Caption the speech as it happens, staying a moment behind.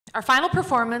Our final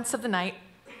performance of the night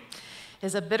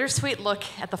is a bittersweet look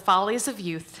at the follies of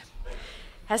youth,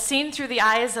 as seen through the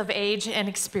eyes of age and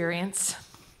experience.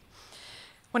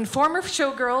 When former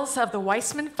showgirls of the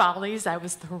Weissman Follies, I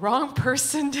was the wrong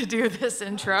person to do this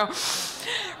intro,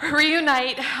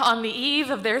 reunite on the eve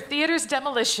of their theater's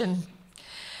demolition,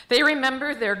 they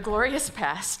remember their glorious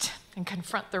past and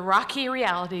confront the rocky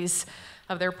realities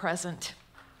of their present.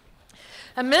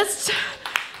 Amidst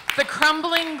the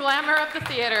crumbling glamour of the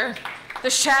theater, the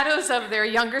shadows of their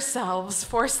younger selves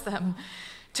force them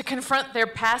to confront their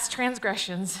past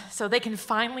transgressions so they can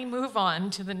finally move on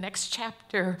to the next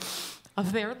chapter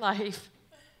of their life.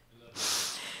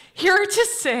 Here to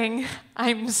sing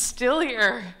 "I'm Still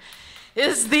Here"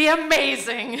 is the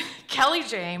amazing Kelli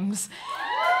James.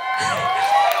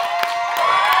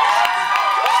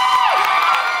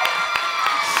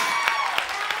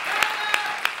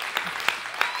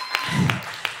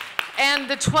 And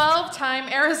the 12-time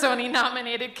ariZoni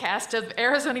nominated cast of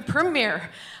ariZoni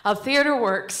premiere of Theater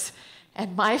Works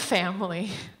and My Family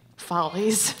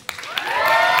Follies.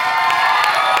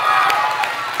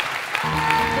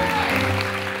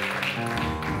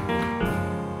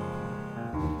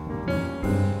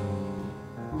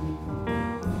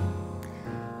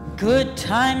 Good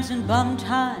times and bum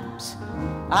times,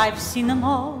 I've seen them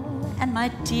all, and my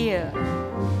dear,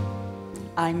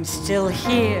 I'm still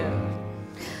here.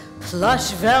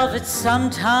 Plush velvet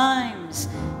sometimes,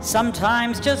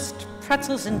 sometimes just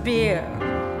pretzels and beer,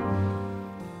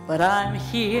 but I'm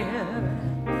here.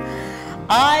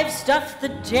 I've stuffed the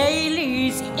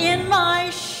dailies in my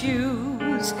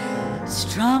shoes,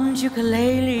 strummed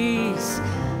ukuleles,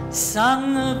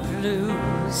 sung the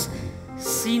blues,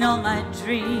 seen all my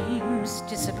dreams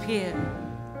disappear,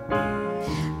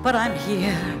 but I'm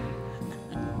here.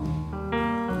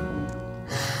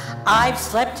 I've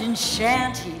slept in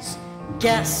shanties,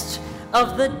 guest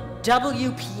of the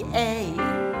WPA,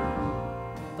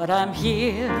 but I'm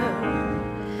here.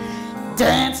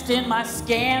 Danced in my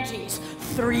scanties,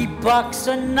 $3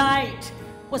 a night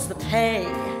was the pay,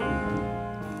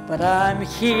 but I'm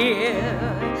here.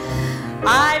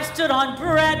 I've stood on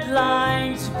bread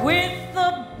lines with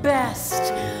the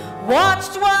best,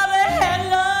 watched while the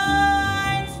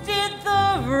headlines did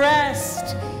the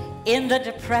rest. In the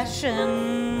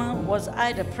Depression, was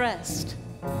I depressed?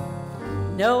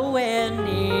 Nowhere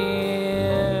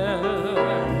near.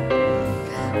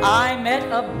 I met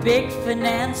a big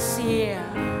financier,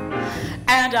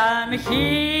 and I'm here.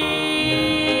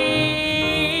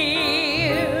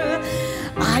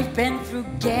 I've been through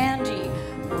Gandhi,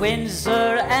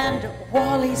 Windsor, and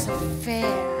Wally's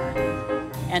affair,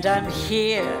 and I'm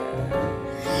here.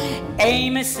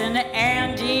 Amos and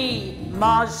Andy,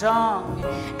 Mahjong,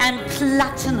 and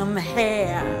platinum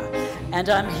hair, and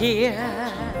I'm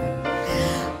here.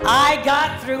 I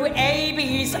got through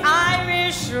AB's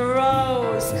Irish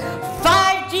Rose,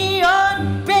 5D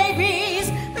on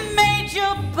babies,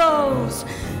 major bows,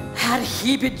 had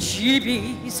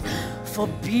heebie-jeebies for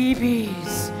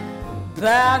BB's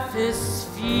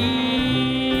bathysphere.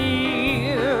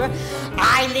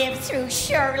 I lived through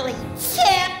Shirley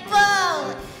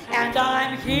Temple, and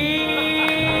I'm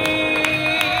here.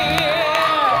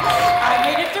 I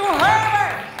made it through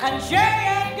Herbert and J.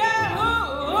 Edgar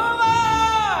Hoover.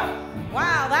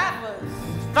 Wow, that was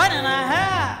fun and a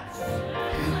half.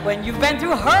 When you've been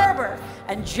through Herbert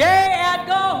and J.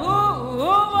 Edgar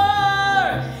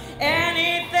Hoover,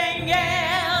 anything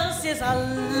else is a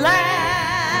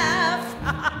laugh.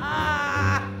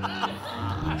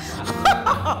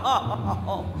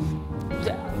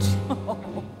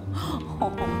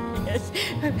 Oh, yes.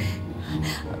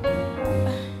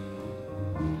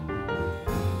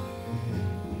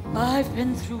 I've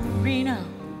been through Reno.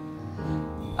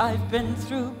 I've been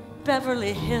through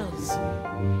Beverly Hills.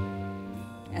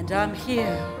 And I'm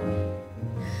here.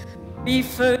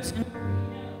 Beefers and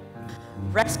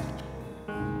rescue,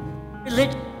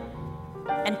 religion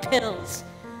and pills.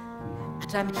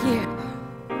 And I'm here.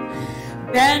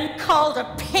 Been called a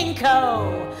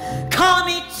pinko,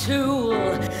 commie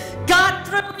tool, got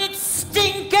through it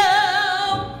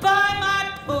stinko by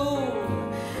my pool.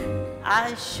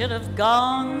 I should have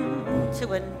gone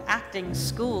to an acting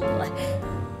school,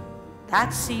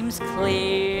 that seems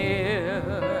clear.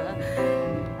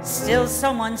 Still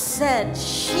someone said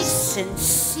she's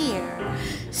sincere,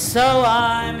 so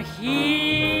I'm here.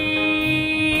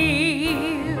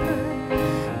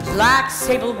 Black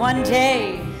sable one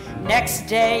day, next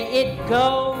day it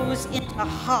goes into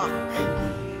hawk,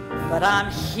 but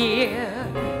I'm here.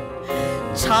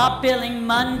 Top billing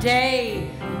Monday,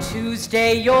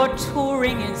 Tuesday you're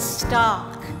touring in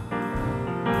stock,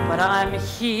 but I'm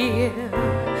here.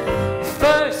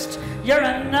 First, you're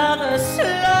another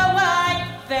slow-eyed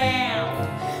vamp,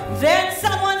 then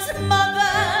someone's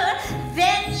mother,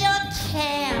 then you're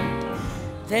camped,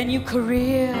 then you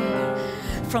career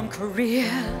from career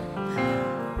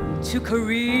to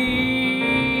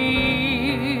career.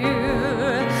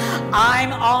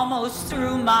 I'm almost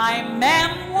through my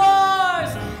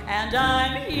memoirs, and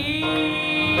I'm here.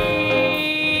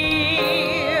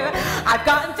 I've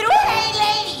gotten through Hey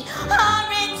Lady,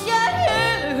 Orange,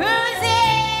 who's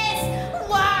this?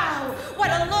 Wow, what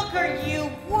a looker you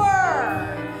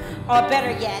were. Or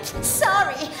better yet,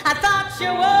 sorry, I thought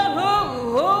you were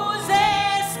who's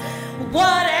this?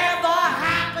 Whatever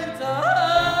happened to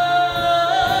her?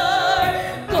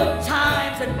 Good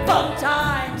times and bum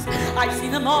times, I've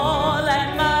seen them all,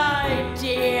 and my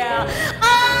dear,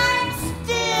 I'm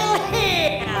still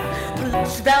here.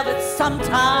 Plush velvet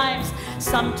sometimes,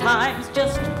 sometimes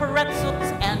just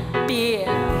pretzels and beer.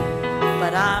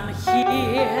 But I'm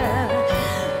here.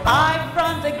 I've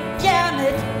run the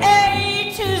gamut,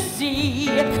 A to Z,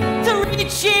 3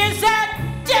 cheers